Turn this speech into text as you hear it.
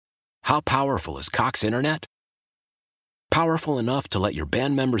How powerful is Cox Internet? Powerful enough to let your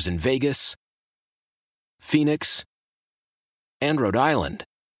band members in Vegas, Phoenix, and Rhode Island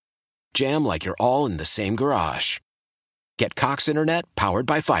jam like you're all in the same garage. Get Cox Internet powered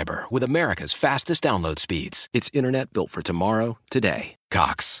by fiber with America's fastest download speeds. It's internet built for tomorrow, today.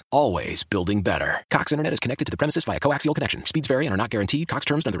 Cox, always building better. Cox Internet is connected to the premises via coaxial connection. Speeds vary and are not guaranteed. Cox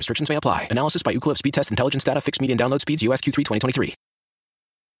terms and other restrictions may apply. Analysis by Ookla Speed Test Intelligence Data. Fixed median download speeds. US Q3 2023.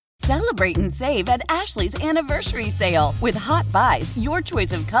 Celebrate and save at Ashley's Anniversary Sale. With Hot Buys, your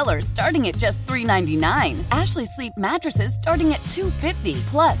choice of colors starting at just $3.99. Ashley Sleep mattresses starting at $2.50.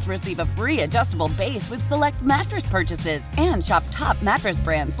 Plus, receive a free adjustable base with select mattress purchases. And shop top mattress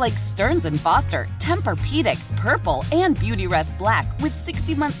brands like Stearns & Foster, Tempur-Pedic, Purple, and Beautyrest Black with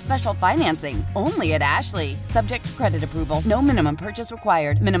 60-month special financing. Only at Ashley. Subject to credit approval. No minimum purchase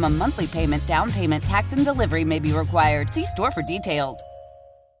required. Minimum monthly payment, down payment, tax, and delivery may be required. See store for details.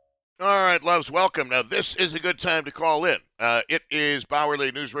 All right, loves, welcome. Now, this is a good time to call in. It is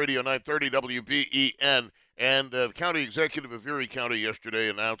Bauerle News Radio 930 WBEN, and the county executive of Erie County yesterday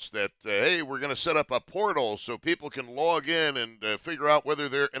announced that, hey, we're going to set up a portal so people can log in and figure out whether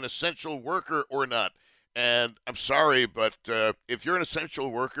they're an essential worker or not. And I'm sorry, but if you're an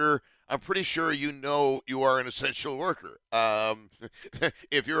essential worker, I'm pretty sure you know you are an essential worker.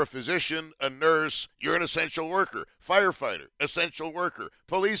 If you're a physician, a nurse, you're an essential worker. Firefighter, essential worker.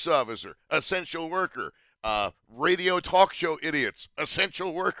 Police officer, essential worker. Radio talk show idiots,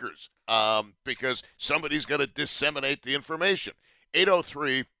 essential workers. Because somebody's got to disseminate the information.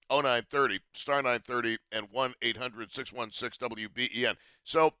 803-0930, star 930, and 1-800-616-WBEN.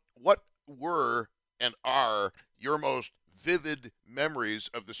 So what were and are your most vivid memories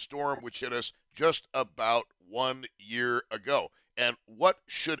of the storm which hit us just about 1 year ago? And what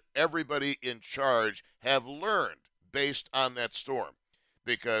should everybody in charge have learned based on that storm?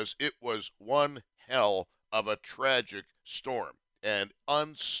 Because it was one hell of a tragic storm, an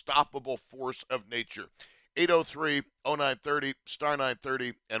unstoppable force of nature. 803-0930, star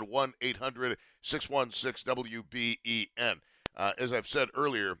 930, and 1-800-616-WBEN. As I've said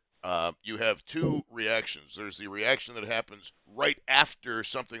earlier, you have two reactions. There's the reaction that happens right after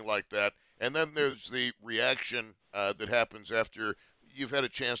something like that, and then there's the reaction that happens after you've had a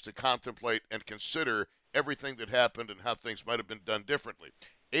chance to contemplate and consider everything that happened and how things might have been done differently.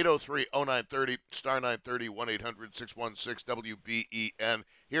 803-0930, star 930, 1-800-616-WBEN.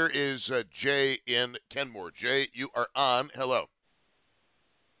 Here is Jay in Kenmore. Jay, you are on. Hello.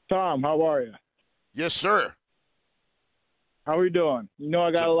 Tom, how are you? Yes, sir. How are you doing? You know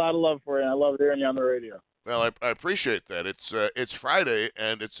I got a lot of love for you, and I love hearing you on the radio. Well, I appreciate that. It's Friday,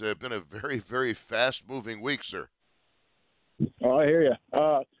 and it's been a very, very fast-moving week, sir. Oh, I hear you.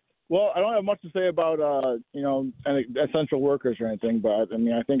 Well, I don't have much to say about, any essential workers or anything, but, I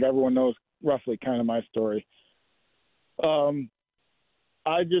mean, I think everyone knows roughly kind of my story. I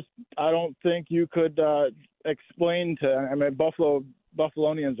don't think you could explain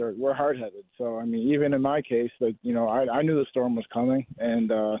Buffalonians we're hard-headed. So, I mean, even in my case, I knew the storm was coming, and,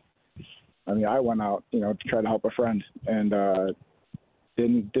 I went out, to try to help a friend, and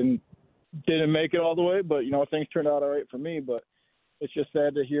didn't make it all the way, but, things turned out all right for me, but it's just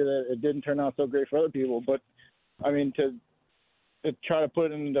sad to hear that it didn't turn out so great for other people. But, I mean, to try to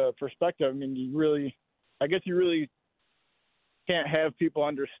put it into perspective, I mean, you really can't have people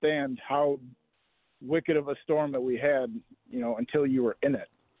understand how wicked of a storm that we had, until you were in it.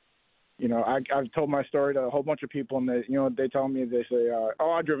 I've told my story to a whole bunch of people, and they tell me, they say,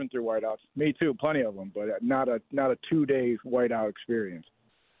 I've driven through whiteouts. Me too, plenty of them, but not a 2-day whiteout experience.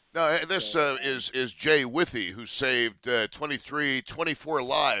 No, this is Jay Withy, who saved 24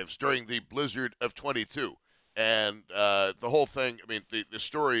 lives during the blizzard of 22. And the whole thing, I mean, the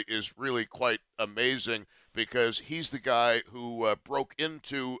story is really quite amazing because he's the guy who broke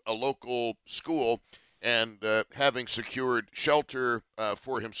into a local school and having secured shelter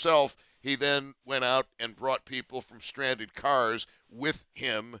for himself, he then went out and brought people from stranded cars with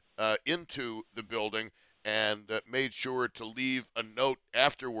him into the building and made sure to leave a note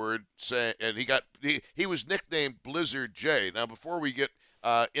afterward saying, and he was nicknamed Blizzard Jay. Now, before we get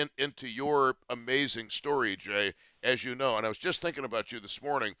into your amazing story, Jay, as you know, and I was just thinking about you this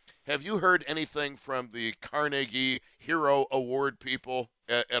morning, have you heard anything from the Carnegie Hero Award people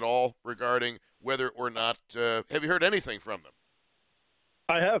at all regarding whether or not, have you heard anything from them?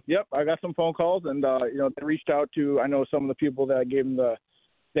 I have, yep. I got some phone calls, and, they reached out to, I know some of the people that I gave them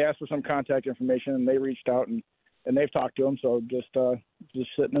they asked for some contact information, and they reached out, and they've talked to them, so just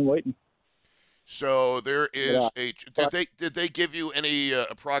sitting and waiting. So there is did they give you any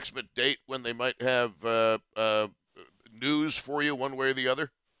approximate date when they might have news for you one way or the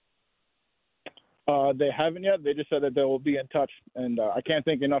other? They haven't yet. They just said that they will be in touch, and I can't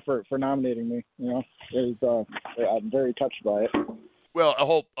thank you enough for nominating me. I'm very touched by it. Well,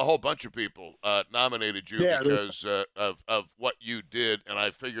 a whole bunch of people nominated you Yeah, because of what you did, and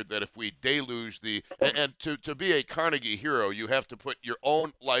I figured that if we deluge and to be a Carnegie hero, you have to put your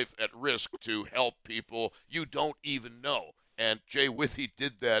own life at risk to help people you don't even know. And Jay Withy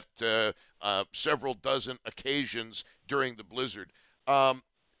did that several dozen occasions during the blizzard. Um,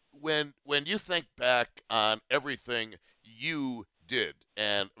 when you think back on everything you did,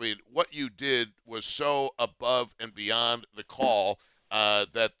 and I mean what you did was so above and beyond the call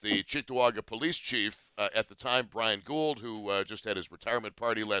that the Cheektowaga police chief at the time, Brian Gould, who just had his retirement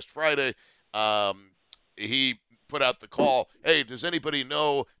party last Friday, he put out the call. Hey, does anybody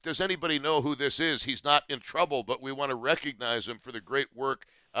know? Does anybody know who this is? He's not in trouble, but we want to recognize him for the great work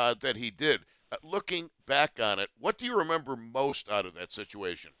that he did. Looking back on it, what do you remember most out of that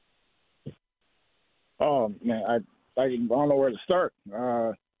situation? Oh man, I don't know where to start.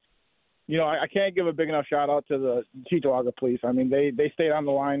 I can't give a big enough shout out to the Cheektowaga police. I mean, they stayed on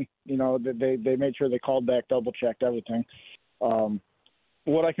the line. They made sure they called back, double checked everything.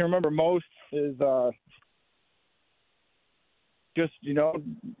 What I can remember most is just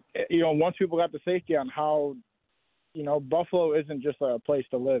once people got the safety on how Buffalo isn't just a place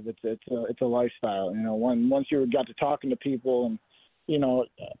to live. It's a lifestyle. Once you got to talking to people and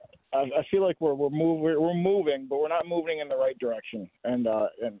I feel like we're moving, but we're not moving in the right direction. And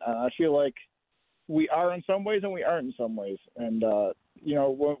I feel like we are in some ways and we aren't in some ways. And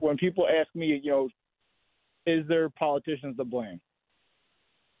when people ask me, is there politicians to blame?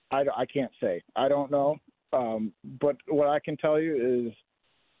 I can't say. I don't know. But what I can tell you is,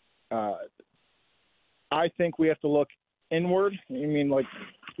 I think we have to look inward. As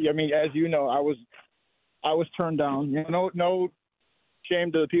you know, I was turned down. No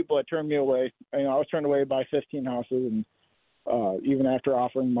shame to the people that turned me away. I was turned away by 15 houses, and even after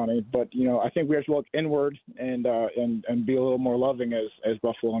offering money. But I think we have to look inward and be a little more loving as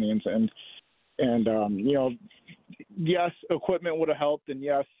Buffalonians. And yes, equipment would have helped, and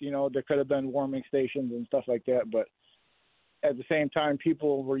yes, there could have been warming stations and stuff like that. But at the same time,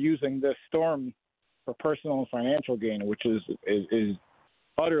 people were using this storm for personal and financial gain, which is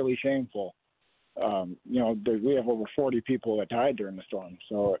utterly shameful. We have over 40 people that died during the storm.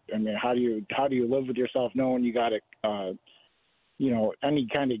 So, I mean, how do you live with yourself knowing you got to, any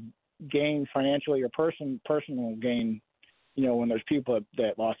kind of gain financially or personal gain, when there's people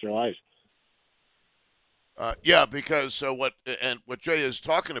that lost their lives? Yeah, because what Jay is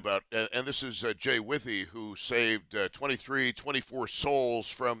talking about, and this is Jay Withy, who saved 24 souls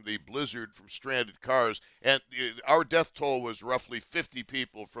from the blizzard from stranded cars, and our death toll was roughly 50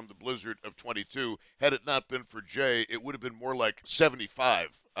 people from the blizzard of 22. Had it not been for Jay, it would have been more like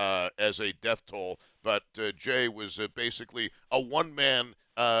 75 as a death toll. But Jay was basically a one-man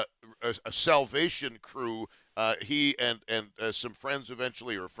a salvation crew. He and some friends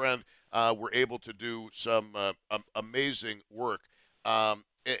eventually, or a friend, were able to do some amazing work. The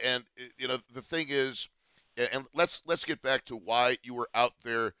thing is, and let's get back to why you were out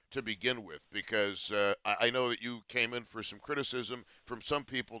there to begin with, because I know that you came in for some criticism from some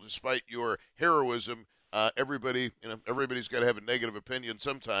people, despite your heroism. Everybody's got to have a negative opinion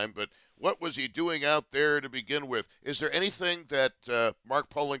sometime, but what was he doing out there to begin with? Is there anything that Mark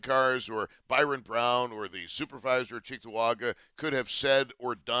Poloncarz or Byron Brown or the supervisor at Cheektowaga could have said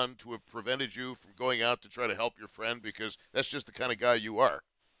or done to have prevented you from going out to try to help your friend? Because that's just the kind of guy you are.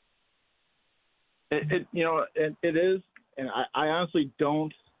 It is, and I honestly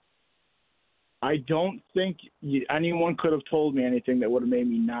don't. I don't think anyone could have told me anything that would have made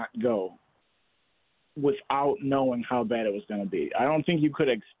me not go without knowing how bad it was going to be. I don't think you could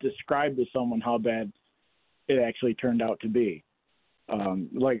describe to someone how bad it actually turned out to be. I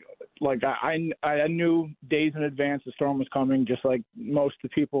knew days in advance the storm was coming, just like most of the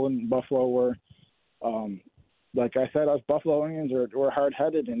people in Buffalo were. Like I said, us Buffalonians we're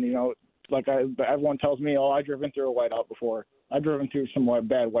hard-headed, and everyone tells me, "Oh, I've driven through a whiteout before. I've driven through some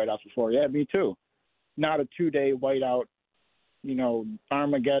bad whiteouts before." Yeah, me too. Not a 2-day whiteout,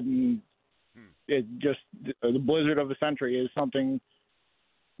 Armageddon. It just the blizzard of the century is something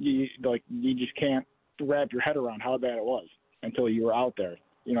you just can't wrap your head around how bad it was until you were out there,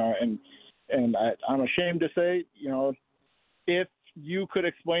 and I'm ashamed to say, if you could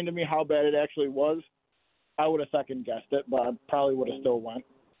explain to me how bad it actually was, I would have second guessed it, but I probably would have still went,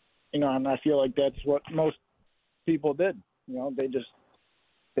 and I feel like that's what most people did.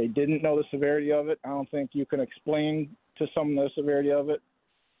 They didn't know the severity of it. I don't think you can explain to someone the severity of it.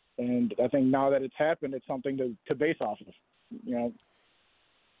 And I think now that it's happened, it's something to base off of,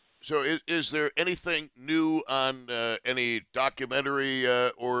 So is there anything new on any documentary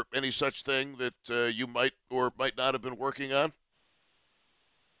or any such thing that you might or might not have been working on?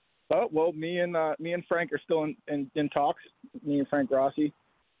 Well, me and Frank are still in talks. Me and Frank Rossi.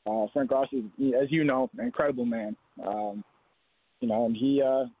 Frank Rossi, as you know, an incredible man. And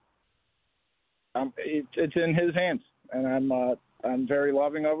it's in his hands, and I'm very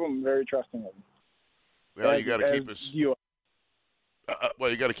loving of him, I'm very trusting of him. Well, you got to keep us. You Well,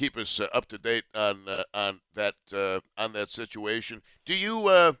 you got to keep us up to date on that situation. Do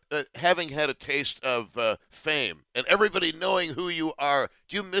you, having had a taste of fame and everybody knowing who you are,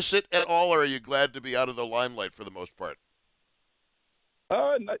 do you miss it at all, or are you glad to be out of the limelight for the most part?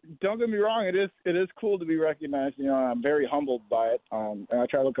 Don't get me wrong. It is cool to be recognized. I'm very humbled by it. And I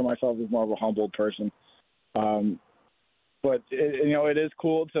try to look at myself as more of a humbled person. But it is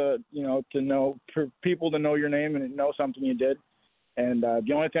cool to know, for people to know your name and know something you did. And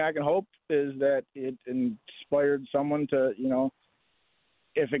the only thing I can hope is that it inspired someone to,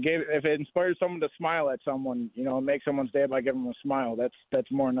 if it inspired someone to smile at someone, make someone's day by giving them a smile,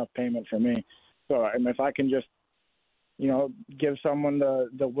 that's more enough payment for me. So if I can just, give someone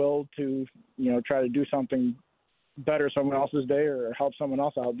the will to, try to do something better someone else's day or help someone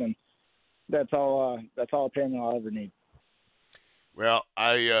else out, then that's all a payment I'll ever need. Well,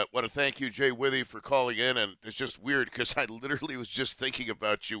 I want to thank you, Jay Withy, for calling in, and it's just weird because I literally was just thinking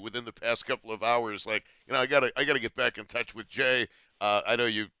about you within the past couple of hours. Like, I gotta get back in touch with Jay. I know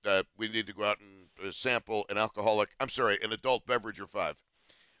you. We need to go out and sample an adult beverage or five.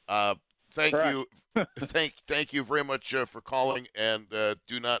 Thank Correct. you, thank you very much for calling, and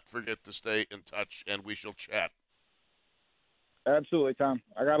do not forget to stay in touch, and we shall chat. Absolutely, Tom.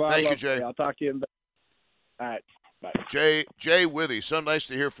 I got a lot Thank of you, love Jay. for you. I'll talk to you in a bit. All right. Bye. Jay Withy, so nice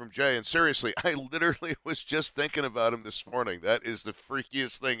to hear from Jay. And seriously, I literally was just thinking about him this morning. That is the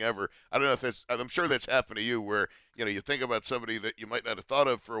freakiest thing ever. I don't know if I'm sure that's happened to you, where you think about somebody that you might not have thought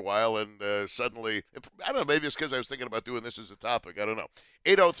of for a while, and suddenly, I don't know, maybe it's because I was thinking about doing this as a topic. I don't know.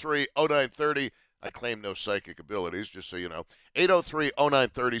 803-0930. I claim no psychic abilities, just so you know.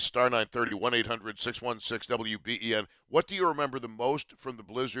 803-0930, star 930, 1-800-616-WBEN. What do you remember the most from the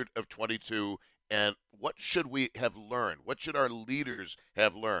blizzard of 22? And what should we have learned? What should our leaders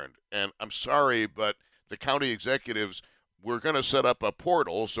have learned? And I'm sorry, but the county executives, we're going to set up a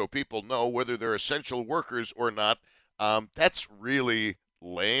portal so people know whether they're essential workers or not. That's really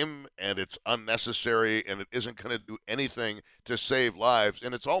lame, and it's unnecessary, and it isn't going to do anything to save lives.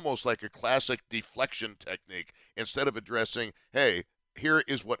 And it's almost like a classic deflection technique. Instead of addressing, hey, here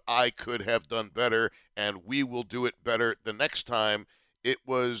is what I could have done better, and we will do it better the next time.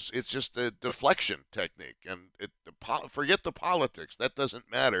 It's just a deflection technique, and forget the politics. That doesn't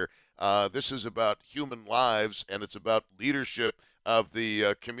matter. This is about human lives, and it's about leadership of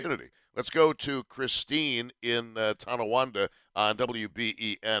the community. Let's go to Christine in Tonawanda on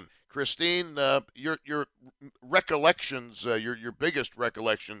WBEN. Christine, your recollections, your biggest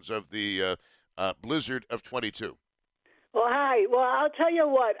recollections of the blizzard of 22. Well, hi. Well, I'll tell you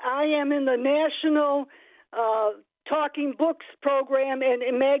what. I am in the national Talking Books program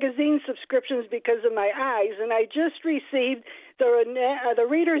and magazine subscriptions because of my eyes, and I just received the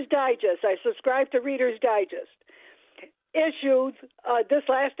Reader's Digest. I subscribe to Reader's Digest, issued this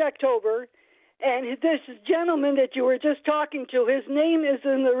last October, and this gentleman that you were just talking to, his name is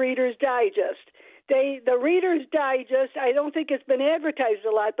in the Reader's Digest. The Reader's Digest, I don't think it's been advertised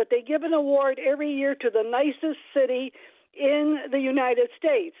a lot, but they give an award every year to the nicest city in the United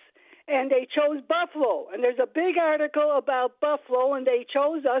States. And they chose Buffalo. And there's a big article about Buffalo, and they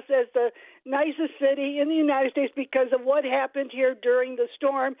chose us as the nicest city in the United States because of what happened here during the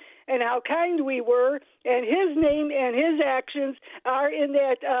storm and how kind we were. And his name and his actions are in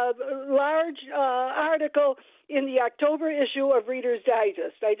that large article in the October issue of Reader's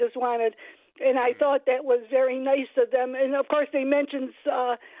Digest. And I thought that was very nice of them. And, of course, they mentioned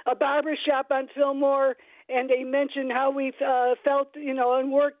a barber shop on Fillmore, and they mentioned how we felt,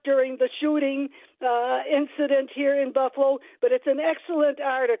 and worked during the shooting incident here in Buffalo. But it's an excellent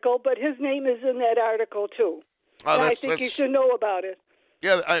article, but his name is in that article, too. And I think you should know about it.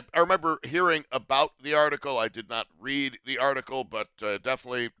 Yeah, I remember hearing about the article. I did not read the article, but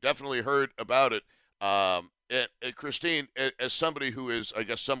definitely heard about it. And Christine, as somebody who is, I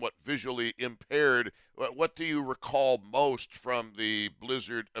guess, somewhat visually impaired, what do you recall most from the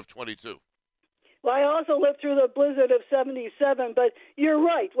blizzard of 22? Well, I also lived through the blizzard of 77, but you're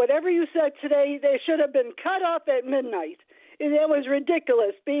right. Whatever you said today, they should have been cut off at midnight. And it was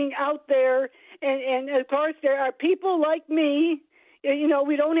ridiculous being out there. And of course, there are people like me.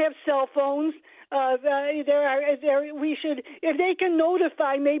 We don't have cell phones. We should, if they can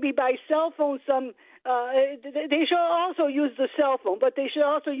notify maybe by cell phone some. They should also use the cell phone, but they should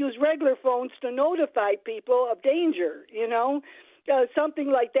also use regular phones to notify people of danger. Something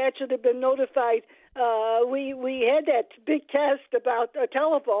like that should have been notified. We had that big test about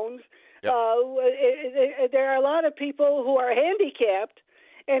telephones. Yep. There are a lot of people who are handicapped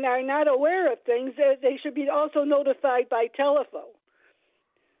and are not aware of things. They should be also notified by telephone.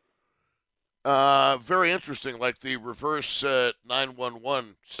 Very interesting, like the reverse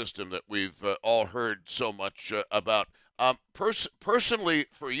 911 system that we've all heard so much about. Personally,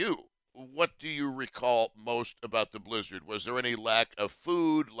 for you, what do you recall most about the blizzard? Was there any lack of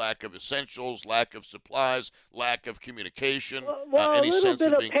food, lack of essentials, lack of supplies, lack of communication, any a little sense bit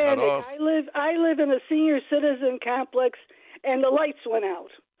of of being panic. cut off? I live in a senior citizen complex, and the lights went out.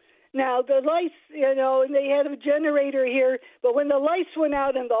 Now, the lights, and they had a generator here, but when the lights went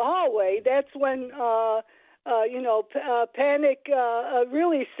out in the hallway, that's when, panic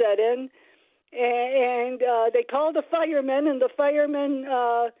really set in. And they called the firemen, and the firemen,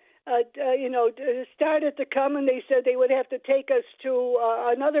 started to come, and they said they would have to take us to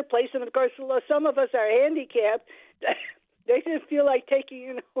another place. And, of course, some of us are handicapped. They didn't feel like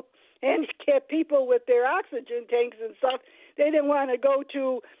taking, handicapped people with their oxygen tanks and stuff. They didn't want to go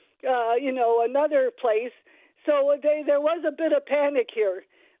to another place. So there was a bit of panic here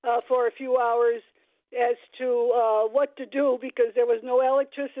for a few hours as to what to do because there was no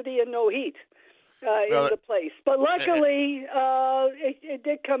electricity and no heat in the place. But luckily, it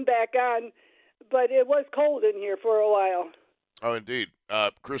did come back on, but it was cold in here for a while. Oh, indeed.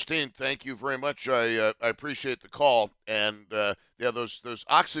 Christine, thank you very much. I appreciate the call. And those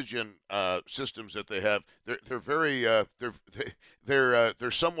oxygen systems that they have, they're very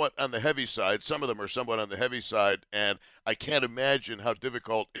they're somewhat on the heavy side. Some of them are somewhat on the heavy side, and I can't imagine how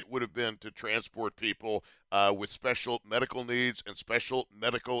difficult it would have been to transport people with special medical needs and special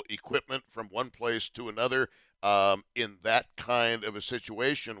medical equipment from one place to another. In that kind of a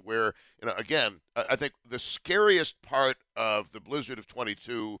situation where, again, I think the scariest part of the blizzard of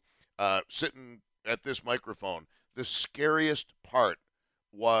 22, sitting at this microphone, the scariest part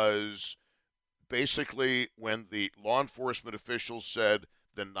was basically when the law enforcement officials said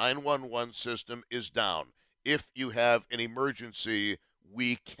the 911 system is down. If you have an emergency,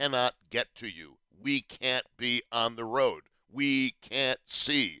 we cannot get to you. We can't be on the road. We can't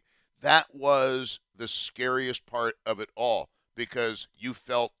see. That was the scariest part of it all because you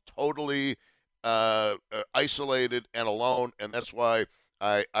felt totally isolated and alone. And that's why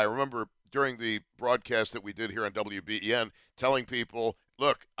I remember during the broadcast that we did here on WBEN telling people,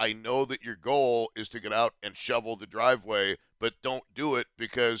 look, I know that your goal is to get out and shovel the driveway, but don't do it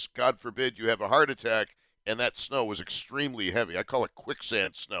because, God forbid, you have a heart attack. And that snow was extremely heavy. I call it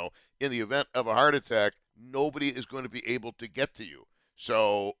quicksand snow. In the event of a heart attack, nobody is going to be able to get to you.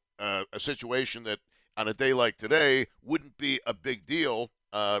 So a situation that on a day like today wouldn't be a big deal,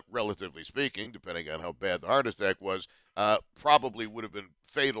 relatively speaking, depending on how bad the heart attack was, probably would have been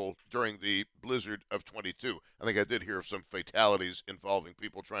fatal during the blizzard of 22. I think I did hear of some fatalities involving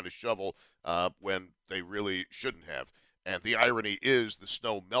people trying to shovel when they really shouldn't have. And the irony is the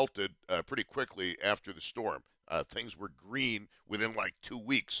snow melted pretty quickly after the storm. Things were green within like 2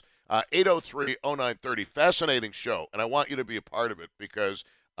 weeks. 803-0930, fascinating show, and I want you to be a part of it because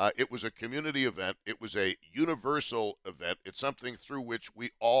it was a community event. It was a universal event. It's something through which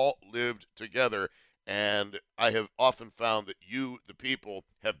we all lived together, and I have often found that you, the people,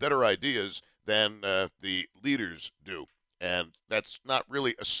 have better ideas than the leaders do. And that's not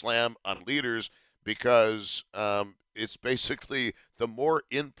really a slam on leaders because it's basically the more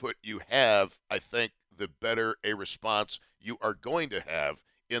input you have, I think, the better a response you are going to have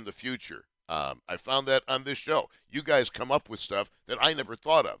in the future. I found that on this show. You guys come up with stuff that I never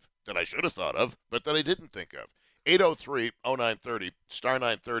thought of, that I should have thought of, but that I didn't think of. 803-0930, star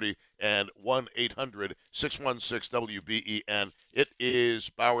 930, and 1-800-616-WBEN. It is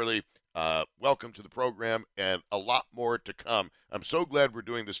Bauerle. Welcome to the program, and a lot more to come. I'm so glad we're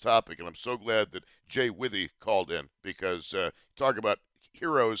doing this topic, and I'm so glad that Jay Withy called in because talk about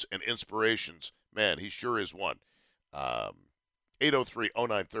heroes and inspirations. Man, he sure is one.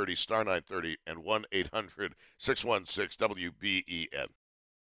 803-0930, star 930, and 1-800-616-WBEN.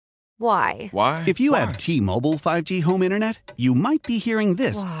 Why? Why? If you have T-Mobile 5G home internet, you might be hearing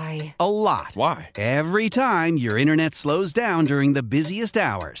this Why? a lot. Why? Every time your internet slows down during the busiest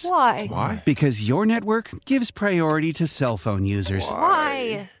hours. Why? Why? Because your network gives priority to cell phone users.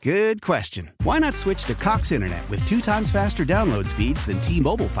 Why? Good question. Why not switch to Cox Internet with 2 times faster download speeds than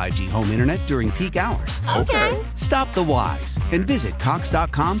T-Mobile 5G home internet during peak hours? Okay. Stop the whys and visit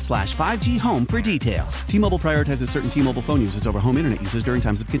cox.com/5G home for details. T-Mobile prioritizes certain T-Mobile phone users over home internet users during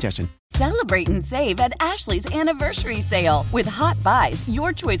times of congestion. Celebrate and save at Ashley's Anniversary Sale. With Hot Buys,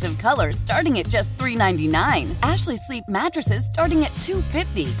 your choice of colors starting at just $3.99. Ashley Sleep mattresses starting at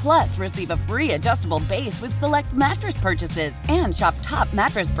 $2.50. Plus, receive a free adjustable base with select mattress purchases. And shop top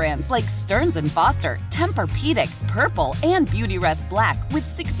mattress brands like Stearns & Foster, Tempur-Pedic, Purple, and Beautyrest Black with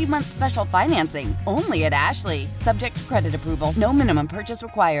 60-month special financing. Only at Ashley. Subject to credit approval. No minimum purchase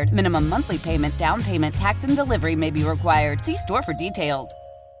required. Minimum monthly payment, down payment, tax, and delivery may be required. See store for details.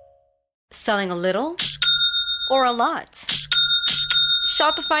 Selling a little or a lot?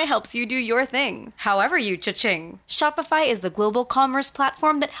 Shopify helps you do your thing, however you cha-ching. Shopify is the global commerce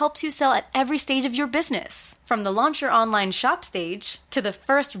platform that helps you sell at every stage of your business. From the launch your online shop stage, to the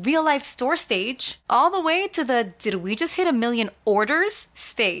first real-life store stage, all the way to the did we just hit 1 million orders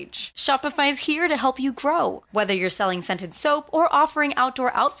stage. Shopify's here to help you grow. Whether you're selling scented soap or offering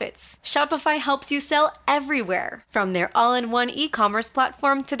outdoor outfits, Shopify helps you sell everywhere. From their all-in-one e-commerce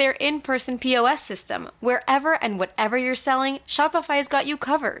platform to their in-person POS system, wherever and whatever you're selling, Shopify's got you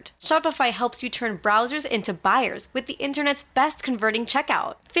covered. Shopify helps you turn browsers into buyers with the internet's best converting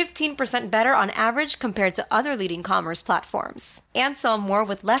checkout. 15% better on average compared to other leading commerce platforms. And sell more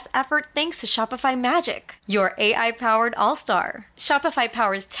with less effort thanks to Shopify Magic, your AI-powered all-star. Shopify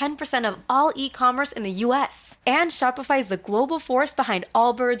powers 10% of all e-commerce in the US. And Shopify is the global force behind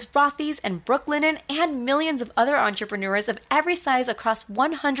Allbirds, Rothy's, and Brooklinen, and millions of other entrepreneurs of every size across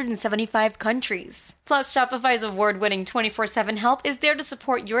 175 countries. Plus, Shopify's award-winning 24/7 help is there to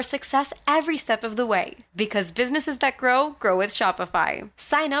support your success every step of the way. Because businesses that grow, grow with Shopify.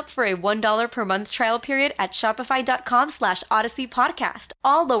 Sign up for a $1 per month trial period at shopify.com/Odyssey Podcast,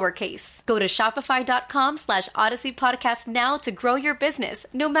 all lowercase. Go to shopify.com/Odyssey Podcast now to grow your business,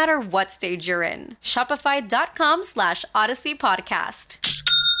 no matter what stage you're in. Shopify.com/Odyssey Podcast.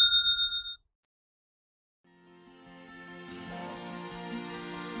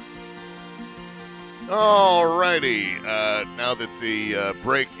 All righty. Now that the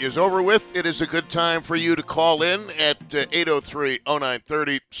break is over with, it is a good time for you to call in at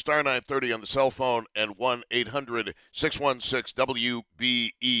 803-0930, star 930 on the cell phone, and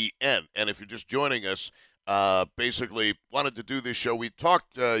 1-800-616-WBEN. And if you're just joining us, basically wanted to do this show. We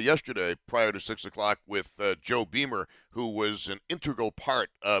talked yesterday prior to 6 o'clock with Joe Beamer, who was an integral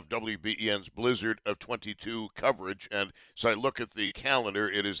part of WBEN's Blizzard of 22 coverage. And so I look at the calendar.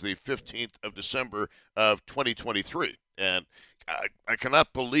 It is the 15th of December of 2023. And I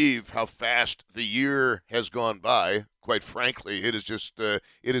cannot believe how fast the year has gone by. Quite frankly, it is just it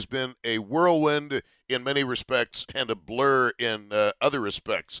has been a whirlwind in many respects and a blur in other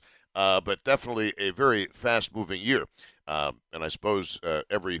respects. But definitely a very fast-moving year. And I suppose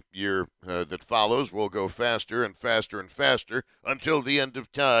every year that follows will go faster and faster and faster until the end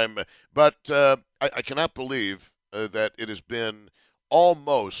of time. But I cannot believe that it has been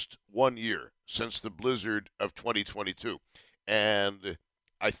almost 1 year since the blizzard of 2022. And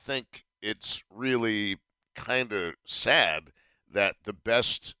I think it's really kind of sad that the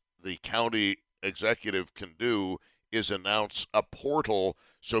best the county executive can do is announce a portal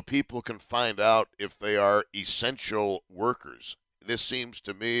so people can find out if they are essential workers. This seems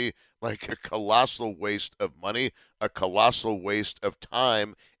to me like a colossal waste of money, a colossal waste of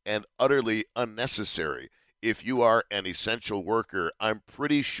time, and utterly unnecessary. If you are an essential worker, I'm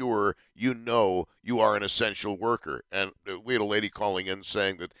pretty sure you know you are an essential worker. And we had a lady calling in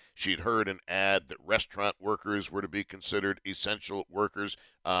saying that she'd heard an ad that restaurant workers were to be considered essential workers.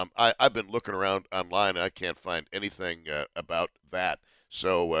 I've been looking around online, and I can't find anything about that.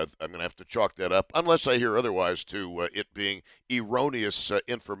 So I'm going to have to chalk that up, unless I hear otherwise, to it being erroneous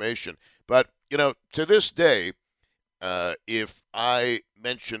information. But, you know, to this day, if I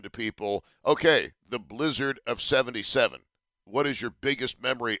mention to people, okay, the blizzard of 77, what is your biggest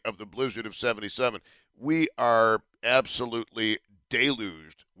memory of the blizzard of 77? We are absolutely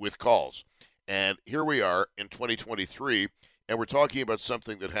deluged with calls. And here we are in 2023, and we're talking about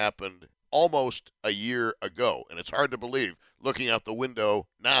something that happened almost a year ago. And it's hard to believe, looking out the window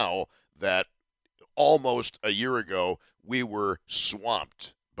now, that almost a year ago we were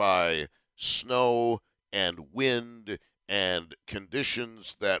swamped by snow and wind and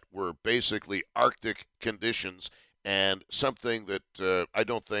conditions that were basically Arctic conditions. and something that I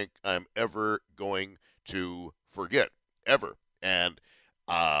don't think I'm ever going to forget, ever. And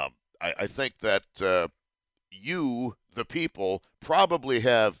I think that you, the people, probably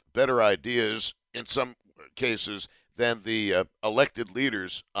have better ideas in some cases than the elected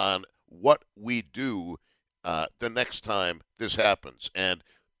leaders on what we do the next time this happens. And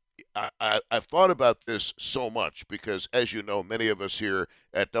I've thought about this so much because, as you know, many of us here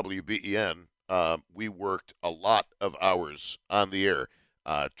at WBEN, we worked a lot of hours on the air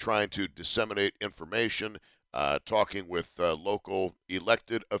trying to disseminate information, talking with local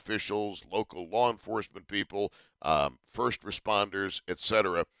elected officials, local law enforcement people, first responders,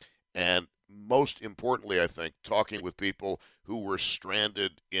 etc. And most importantly, I think, talking with people who were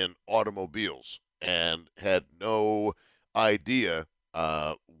stranded in automobiles and had no idea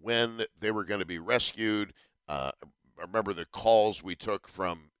when they were going to be rescued. I remember the calls we took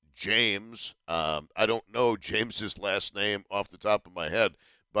from James. I don't know James's last name off the top of my head,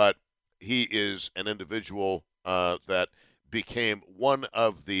 but he is an individual that became one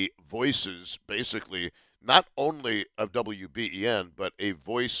of the voices, basically, not only of WBEN, but a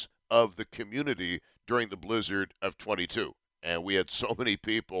voice of the community during the blizzard of 22. And we had so many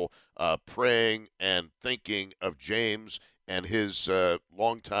people praying and thinking of James and his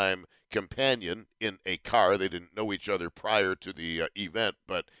longtime companion in a car. They didn't know each other prior to the event,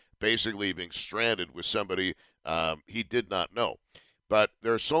 but basically being stranded with somebody he did not know. But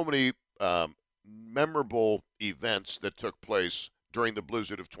there are so many memorable events that took place during the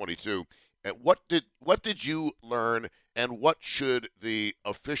blizzard of 22. And what did you learn, and what should the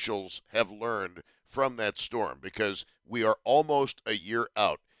officials have learned from that storm? Because we are almost a year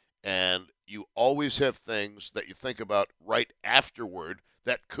out, and you always have things that you think about right afterward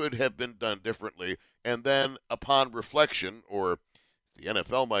that could have been done differently. And then upon reflection, or the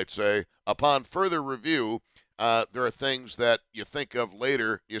NFL might say, upon further review, there are things that you think of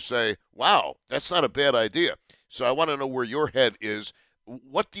later, you say, wow, that's not a bad idea. So I want to know where your head is.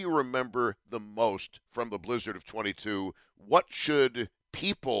 What do you remember the most from the blizzard of 22? What should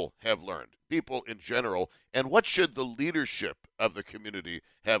people have learned, people in general, and what should the leadership of the community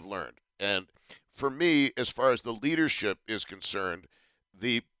have learned? And for me, as far as the leadership is concerned,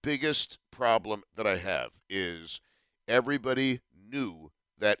 the biggest problem that I have is everybody knew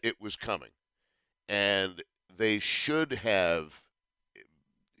that it was coming, and they should have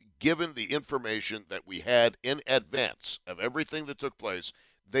given the information that we had in advance of everything that took place.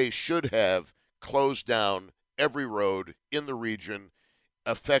 They should have closed down every road in the region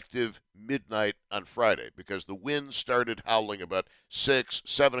effective midnight on Friday, because the wind started howling about 6,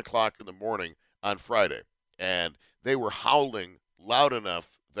 7 o'clock in the morning on Friday. And they were howling loud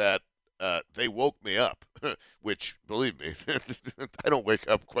enough that they woke me up, which, believe me, I don't wake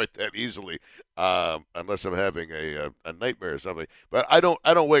up quite that easily, unless I'm having a nightmare or something. But I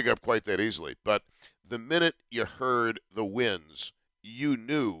don't wake up quite that easily. But the minute you heard the winds, you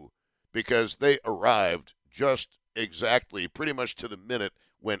knew, because they arrived just exactly, pretty much to the minute,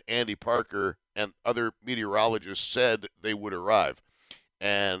 when Andy Parker and other meteorologists said they would arrive.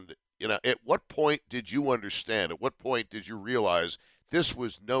 And, at what point did you understand? At what point did you realize this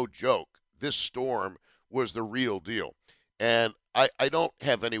was no joke? This storm was the real deal. And I don't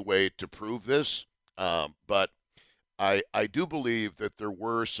have any way to prove this, but I do believe that there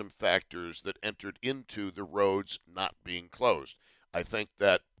were some factors that entered into the roads not being closed. I think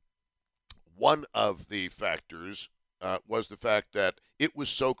that one of the factors was the fact that it was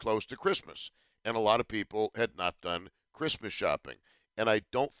so close to Christmas, and a lot of people had not done Christmas shopping. And I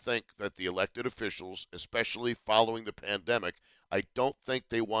don't think that the elected officials, especially following the pandemic, I don't think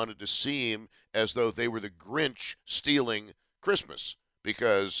they wanted to seem as though they were the Grinch stealing Christmas,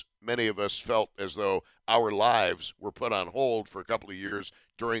 because many of us felt as though our lives were put on hold for a couple of years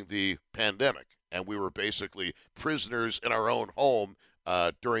during the pandemic, and we were basically prisoners in our own home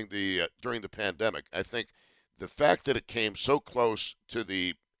during the pandemic. I think the fact that it came so close to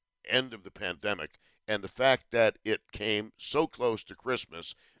the end of the pandemic, and the fact that it came so close to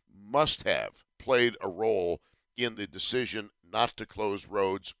Christmas, must have played a role in the decision not to close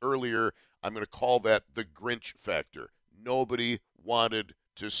roads earlier. I'm going to call that the Grinch factor. Nobody wanted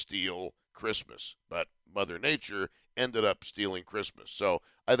to steal Christmas, but Mother Nature ended up stealing Christmas. So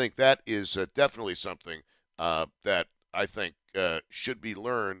I think that is definitely something that I think should be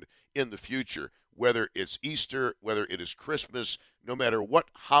learned in the future, whether it's Easter, whether it is Christmas, no matter what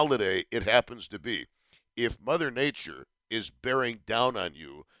holiday it happens to be. If Mother Nature is bearing down on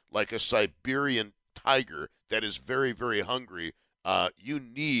you like a Siberian tiger that is very, very hungry, you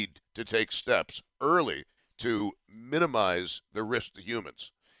need to take steps early to minimize the risk to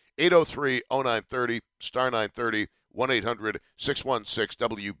humans. 803-0930, star 930,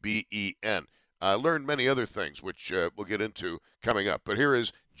 1-800-616-WBEN. Learned many other things, which we'll get into coming up. But here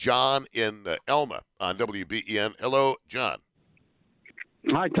is John in Elma on WBEN. Hello, John.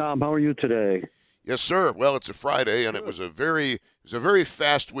 Hi, Tom. How are you today? Yes, sir. Well, it's a Friday, and it was a very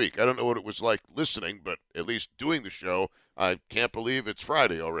fast week. I don't know what it was like listening, but at least doing the show, I can't believe it's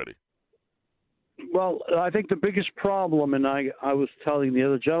Friday already. Well, I think the biggest problem, and I was telling the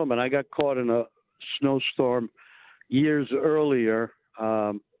other gentleman, I got caught in a snowstorm years earlier,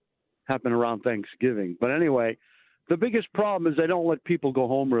 happened around Thanksgiving. But anyway, the biggest problem is they don't let people go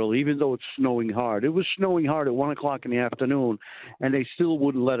home early, even though it's snowing hard. It was snowing hard at 1 o'clock in the afternoon, and they still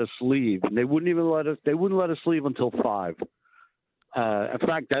wouldn't let us leave. And they wouldn't even let us leave until 5. In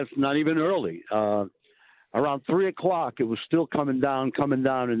fact, that's not even early. Around 3 o'clock, it was still coming down,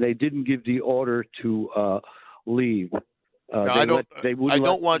 and they didn't give the order to leave. I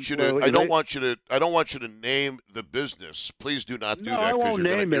don't want you to name the business. Please do not do that, because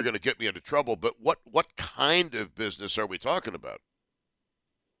you're going to get me into trouble. But what kind of business are we talking about?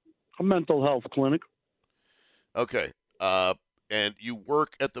 A mental health clinic. Okay. And you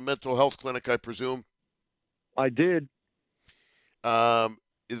work at the mental health clinic, I presume? I did.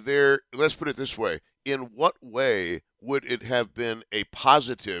 Let's put it this way. In what way would it have been a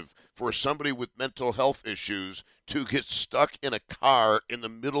positive for somebody with mental health issues to get stuck in a car in the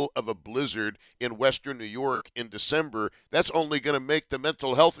middle of a blizzard in western New York in December? That's only going to make the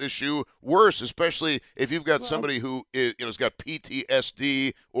mental health issue worse, especially if you've got somebody who has got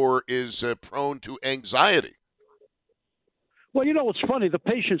PTSD or is prone to anxiety. Well, what's funny? The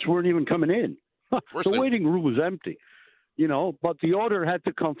patients weren't even coming in. The waiting room was empty. But the order had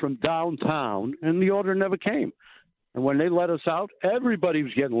to come from downtown, and the order never came. And when they let us out, everybody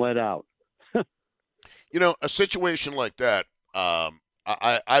was getting let out. A situation like that,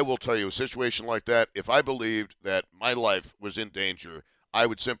 I will tell you, a situation like that, if I believed that my life was in danger, I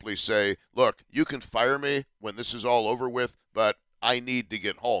would simply say, look, you can fire me when this is all over with, but I need to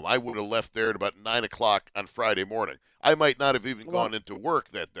get home. I would have left there at about 9 o'clock on Friday morning. I might not have even gone into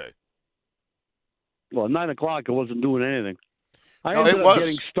work that day. Well, at 9 o'clock, I wasn't doing anything. I ended up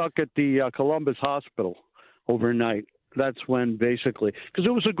getting stuck at the Columbus Hospital overnight. That's when basically, because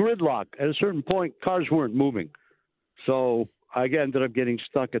it was a gridlock. At a certain point, cars weren't moving. So I ended up getting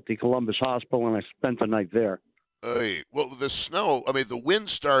stuck at the Columbus Hospital, and I spent the night there. Well, the snow, the wind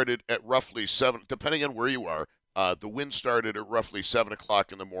started at roughly 7, depending on where you are. The wind started at roughly 7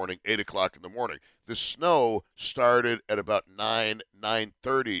 o'clock in the morning, 8 o'clock in the morning. The snow started at about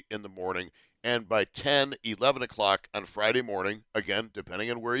 9:30 in the morning. And by 10, 11 o'clock on Friday morning, again, depending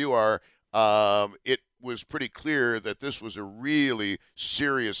on where you are, it was pretty clear that this was a really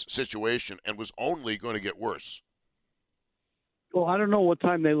serious situation and was only going to get worse. Well, I don't know what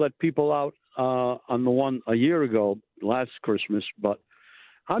time they let people out on the one a year ago, last Christmas, but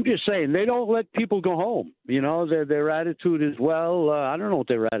I'm just saying they don't let people go home. Their attitude is, I don't know what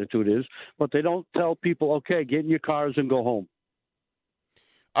their attitude is, but they don't tell people, okay, get in your cars and go home.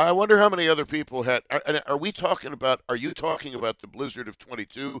 I wonder how many other people had. Are you talking about the blizzard of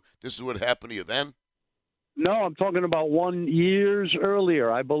 22? This is what happened to you then? No, I'm talking about 1 year earlier.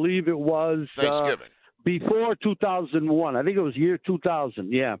 I believe it was Thanksgiving. Before 2001. I think it was year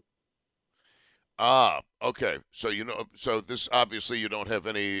 2000. Yeah. Okay. So this obviously you don't have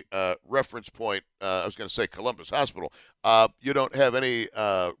any reference point. I was going to say Columbus Hospital. You don't have any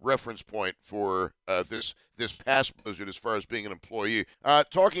reference point for this past blizzard as far as being an employee.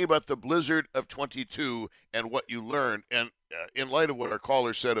 Talking about the blizzard of 22 and what you learned, and in light of what our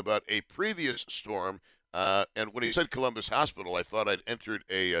caller said about a previous storm, and when he said Columbus Hospital, I thought I'd entered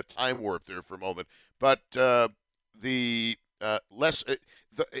a time warp there for a moment. But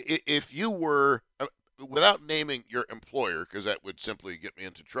if you were, without naming your employer, because that would simply get me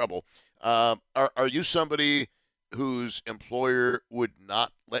into trouble, are you somebody whose employer would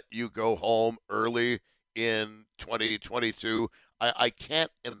not let you go home early in 2022? I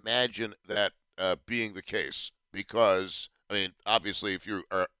can't imagine that being the case, because, obviously, if you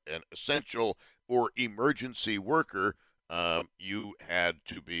are an essential or emergency worker, you had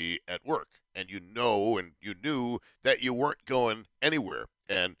to be at work. And you knew that you weren't going anywhere.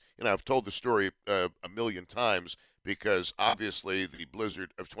 And, I've told the story a million times, because obviously the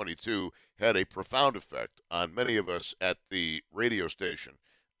blizzard of 22 had a profound effect on many of us at the radio station,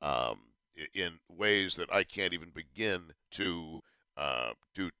 in ways that I can't even begin to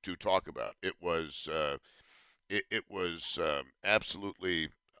talk about. It was absolutely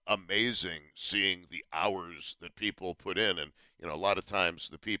amazing seeing the hours that people put in, and a lot of times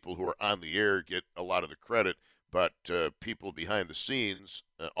the people who are on the air get a lot of the credit, but people behind the scenes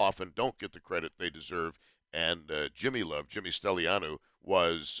often don't get the credit they deserve. And Jimmy Stellianu,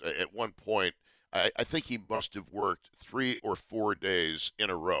 was at one point, I think he must have worked 3 or 4 days in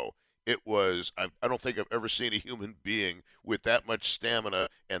a row. It was, I don't think I've ever seen a human being with that much stamina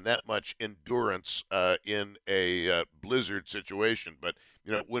and that much endurance in a blizzard situation. But,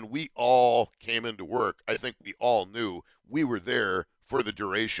 when we all came into work, I think we all knew we were there for the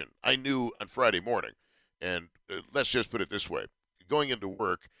duration. I knew on Friday morning, and let's just put it this way, going into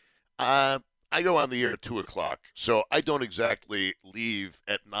work, I go on the air at 2 o'clock, so I don't exactly leave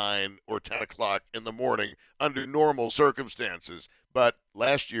at 9 or 10 o'clock in the morning under normal circumstances. But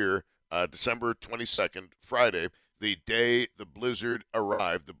last year, December 22nd, Friday, the day the blizzard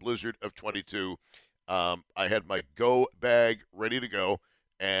arrived, the blizzard of 22, I had my go bag ready to go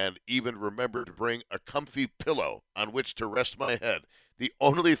and even remembered to bring a comfy pillow on which to rest my head. The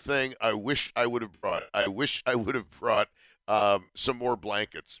only thing I wish I would have brought, some more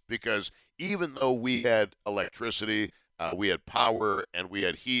blankets, because even though we had electricity, we had power, and we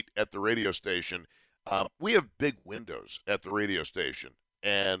had heat at the radio station, we have big windows at the radio station.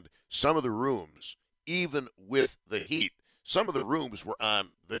 And some of the rooms, even with the heat, some of the rooms were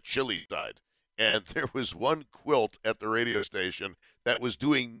on the chilly side. And there was one quilt at the radio station that was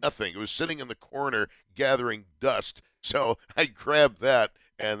doing nothing. It was sitting in the corner gathering dust. So I grabbed that,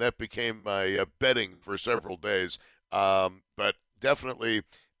 and that became my bedding for several days. But definitely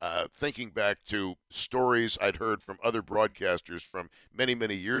thinking back to stories I'd heard from other broadcasters from many,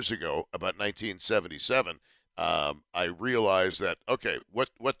 many years ago about 1977, I realized that, okay,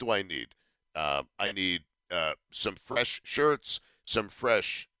 what do I need? I need some fresh shirts, some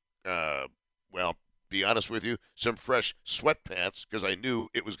fresh, be honest with you, some fresh sweatpants, because I knew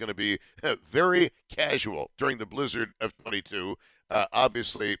it was going to be very casual during the blizzard of 22.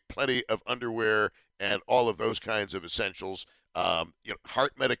 Obviously, plenty of underwear and all of those kinds of essentials.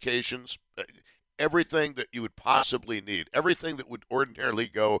 Heart medications, everything that you would possibly need, everything that would ordinarily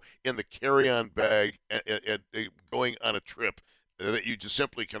go in the carry-on bag and going on a trip that you just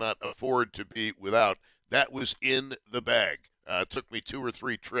simply cannot afford to be without, that was in the bag. It took me 2 or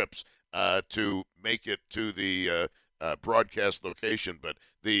 3 trips to make it to the broadcast location. But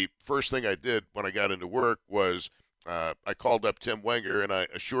the first thing I did when I got into work was I called up Tim Wenger and I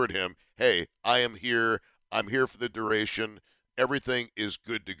assured him, hey, I am here. I'm here for the duration. Everything is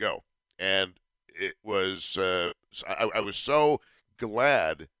good to go. And it was, I was so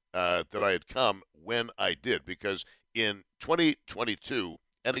glad that I had come when I did, because in 2022,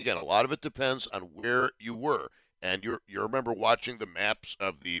 and again, a lot of it depends on where you were. And you remember watching the maps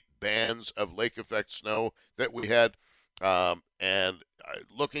of the bands of lake effect snow that we had, and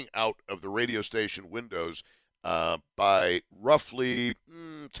looking out of the radio station windows by roughly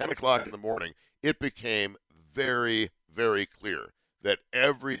 10 o'clock in the morning, it became very, very clear that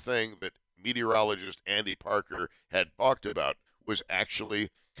everything that meteorologist Andy Parker had talked about was actually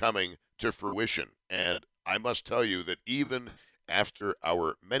coming to fruition. And I must tell you that even after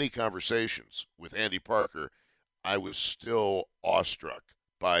our many conversations with Andy Parker, I was still awestruck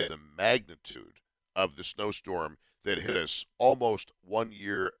by the magnitude of the snowstorm that hit us almost 1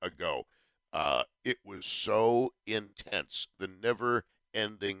 year ago. It was so intense, the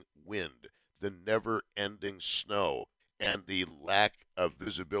never-ending wind, the never-ending snow, and the lack of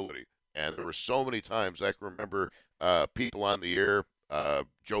visibility. And there were so many times I can remember people on the air,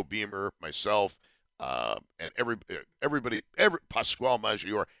 Joe Beamer, myself, and everybody, Pasquale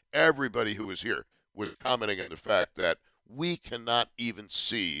Maggiore, everybody who was here was commenting on the fact that we cannot even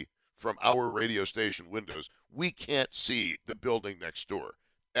see from our radio station windows. We can't see the building next door.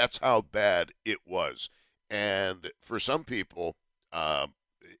 That's how bad it was. And for some people,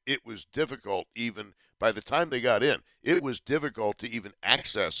 it was difficult even by the time they got in. It was difficult to even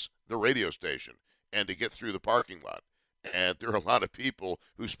access the radio station and to get through the parking lot. And there are a lot of people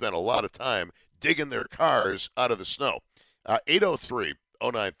who spent a lot of time digging their cars out of the snow.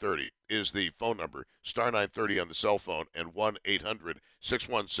 803-0930 is the phone number, star 930 on the cell phone, and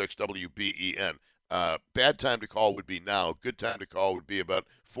 1-800-616-WBEN. Bad time to call would be now. Good time to call would be about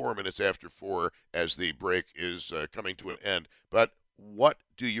 4 minutes after 4 as the break is coming to an end. But what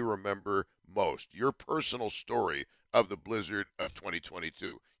do you remember most? Your personal story of the blizzard of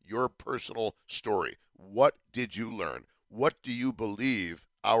 2022. Your personal story. What did you learn? What do you believe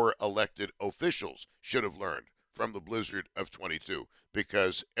our elected officials should have learned from the blizzard of 22?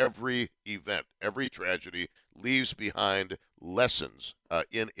 Because every event, every tragedy leaves behind lessons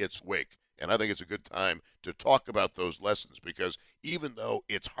in its wake. And I think it's a good time to talk about those lessons, because even though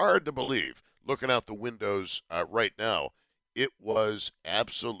it's hard to believe, looking out the windows right now, it was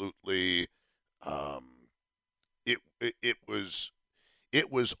absolutely it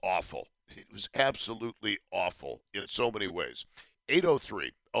was awful. It was absolutely awful in so many ways.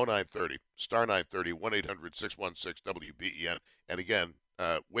 803-0930, star 930, 1-800-616-WBEN. And again,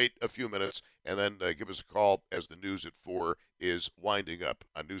 wait a few minutes and then give us a call as the news at 4 is winding up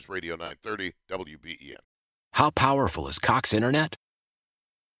on News Radio 930 WBEN. How powerful is Cox Internet?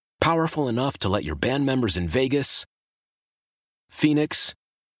 Powerful enough to let your band members in Vegas, Phoenix,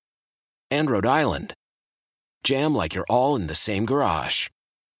 and Rhode Island jam like you're all in the same garage.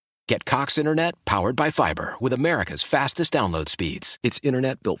 Get Cox Internet powered by fiber with America's fastest download speeds. It's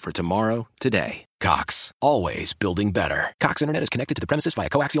internet built for tomorrow, today. Cox, always building better. Cox Internet is connected to the premises via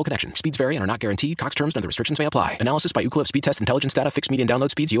coaxial connection. Speeds vary and are not guaranteed. Cox terms and other restrictions may apply. Analysis by Ookla Speed Test Intelligence Data. Fixed median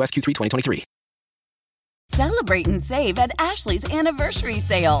download speeds. US Q3 2023. Celebrate and save at Ashley's Anniversary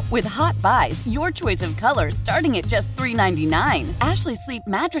Sale. With Hot Buys, your choice of colors starting at just $3.99. Ashley Sleep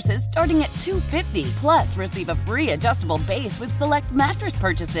mattresses starting at $2.50. Plus, receive a free adjustable base with select mattress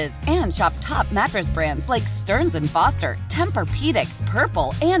purchases. And shop top mattress brands like Stearns & Foster, Tempur-Pedic,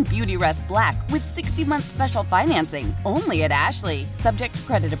 Purple, and Beautyrest Black with 60-month special financing. Only at Ashley. Subject to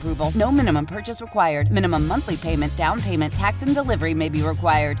credit approval. No minimum purchase required. Minimum monthly payment, down payment, tax, and delivery may be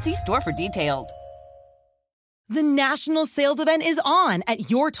required. See store for details. The national sales event is on at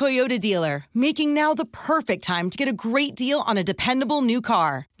your Toyota dealer, making now the perfect time to get a great deal on a dependable new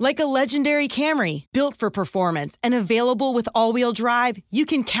car. Like a legendary Camry, built for performance and available with all-wheel drive, you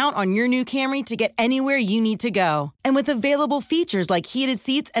can count on your new Camry to get anywhere you need to go. And with available features like heated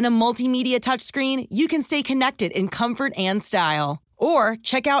seats and a multimedia touchscreen, you can stay connected in comfort and style. Or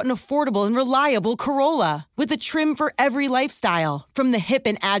check out an affordable and reliable Corolla with a trim for every lifestyle, from the hip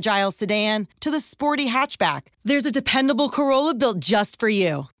and agile sedan to the sporty hatchback. There's a dependable Corolla built just for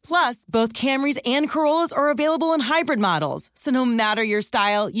you. Plus, both Camrys and Corollas are available in hybrid models, so no matter your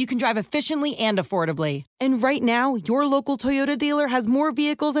style, you can drive efficiently and affordably. And right now, your local Toyota dealer has more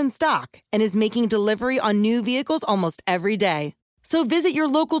vehicles in stock and is making delivery on new vehicles almost every day. So visit your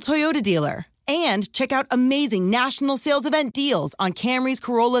local Toyota dealer. And check out amazing national sales event deals on Camrys,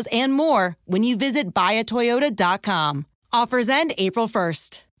 Corollas, and more when you visit buyatoyota.com. Offers end April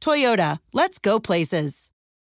 1st. Toyota, let's go places.